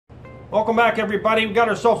Welcome back, everybody. We got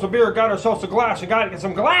ourselves a beer, got ourselves a glass, and got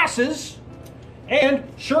some glasses, and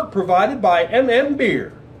shirt provided by MM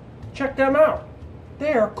Beer. Check them out.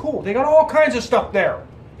 They are cool. They got all kinds of stuff there.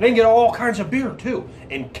 They can get all kinds of beer too,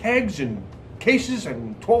 in kegs and cases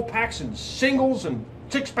and 12 packs and singles and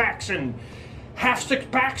 6 packs and half 6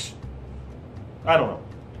 packs. I don't know.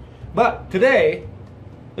 But today,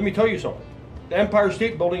 let me tell you something. The Empire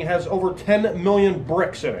State Building has over 10 million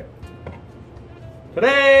bricks in it.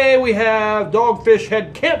 Today we have Dogfish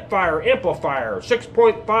Head Campfire Amplifier,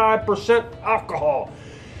 6.5% alcohol.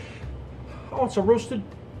 Oh, it's a roasted,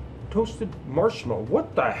 toasted marshmallow.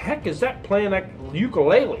 What the heck is that playing that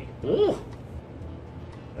ukulele? Ugh.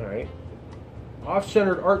 All right.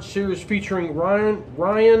 Off-centered art series featuring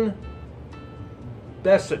Ryan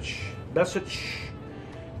Bessich.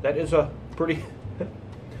 That is a pretty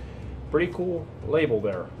cool label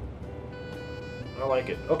there. I like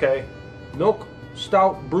it. Okay. Milk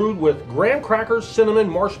stout brewed with graham crackers, cinnamon,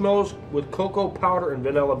 marshmallows with cocoa powder and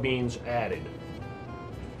vanilla beans added.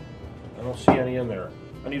 I don't see any in there.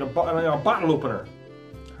 I need a bottle opener.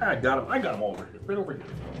 I got them over here. Right over here.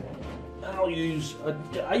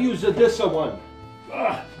 I use this one.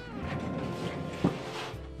 Ugh.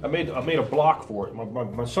 I made a block for it.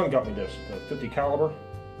 My son got me this, the 50 caliber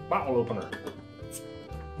bottle opener.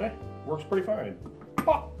 Okay, works pretty fine.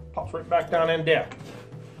 Pops right back down in there.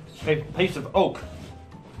 A piece of oak.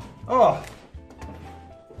 Oh,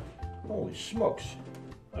 holy smokes!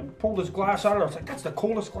 I pulled this glass out and I was like, "That's the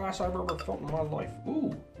coolest glass I've ever felt in my life."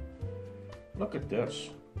 Ooh, look at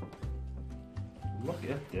this! Look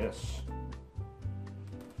at this!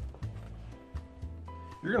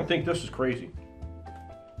 You're gonna think this is crazy.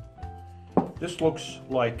 This looks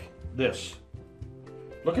like this.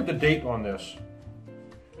 Look at the date on this.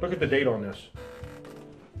 Look at the date on this.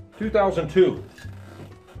 2002.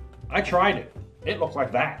 I tried it. It looked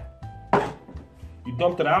like that. You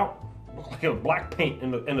dumped it out. It looked like a black paint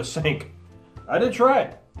in the sink. I did try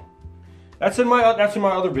it. That's in my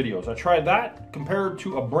other videos. I tried that compared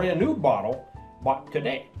to a brand new bottle bought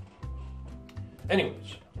today.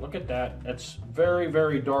 Anyways, look at that. It's very,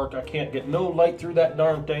 very dark. I can't get no light through that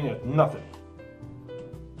darn thing. It's nothing.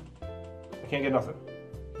 I can't get nothing.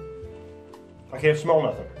 I can't smell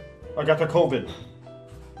nothing. I got the COVID.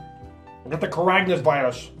 I got the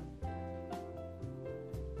coronavirus.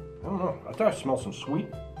 I don't know. I thought I smelled some sweet,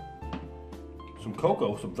 some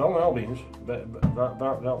cocoa, some vanilla beans.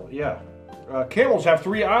 Yeah. Camels have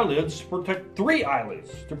 3 eyelids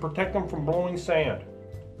to protect them from blowing sand.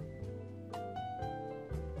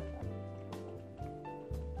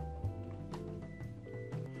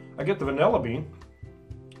 I get the vanilla bean.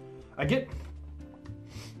 I get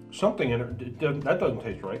something in it. That doesn't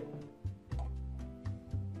taste right.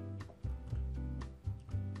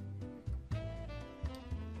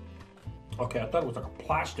 Okay, I thought it was like a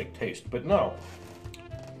plastic taste, but no.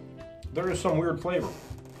 There is some weird flavor.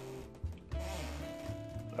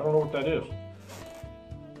 I don't know what that is.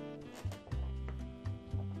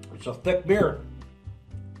 It's a thick beer.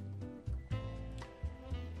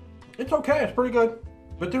 It's okay, it's pretty good.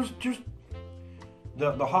 But there's just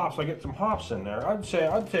the hops. I get some hops in there. I'd say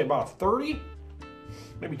about 30,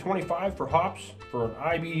 maybe 25 for hops for an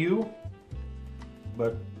IBU.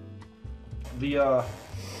 But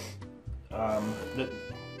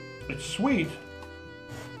it's sweet,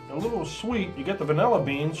 a little sweet. You get the vanilla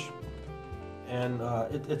beans, and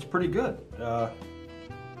it's pretty good.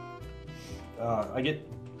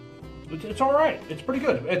 It's all right. It's pretty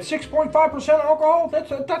good. At 6.5% alcohol, that's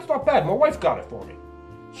not bad. My wife got it for me.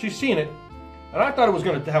 She's seen it, and I thought it was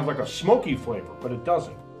going to have like a smoky flavor, but it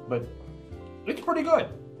doesn't. But it's pretty good.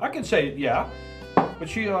 I could say yeah, but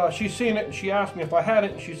she's seen it, and she asked me if I had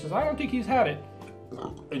it, and she says I don't think he's had it.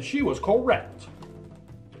 And she was correct.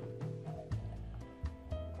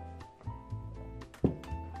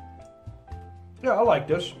 Yeah, I like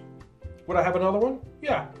this. Would I have another one?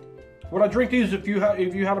 Yeah. Would I drink these if you had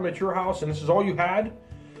them at your house and this is all you had?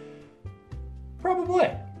 Probably.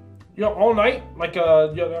 You know, all night, like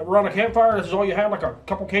around a campfire. This is all you had, like a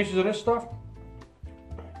couple cases of this stuff.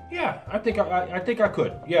 Yeah, I think I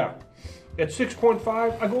could. Yeah. At 6.5,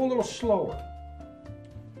 I go a little slower.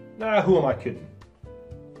 Nah, who am I kidding?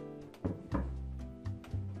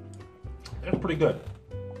 That's pretty good.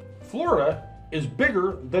 Florida is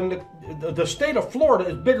bigger than the state of Florida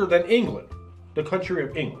is bigger than England, the country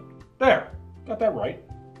of England. There, got that right.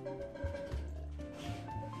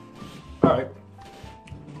 All right,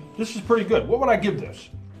 this is pretty good. What would I give this?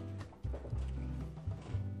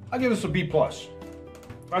 I give this a B+.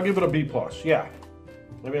 I'll give it a B+. Yeah,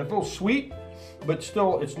 I mean it's a little sweet, but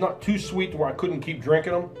still it's not too sweet where I couldn't keep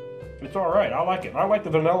drinking them. It's all right. I like it. I like the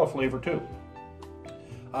vanilla flavor too.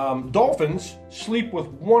 Dolphins sleep with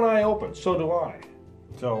one eye open. So do I.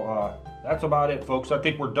 So that's about it, folks. I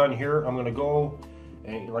think we're done here. I'm going to go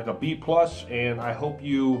like a B+, and I hope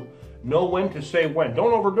you know when to say when.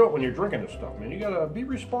 Don't overdo it when you're drinking this stuff, man. You got to be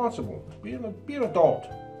responsible. Be an adult.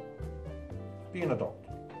 Be an adult.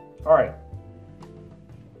 All right.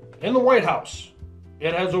 In the White House,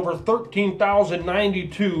 it has over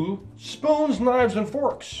 13,092 spoons, knives, and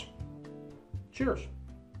forks. Cheers.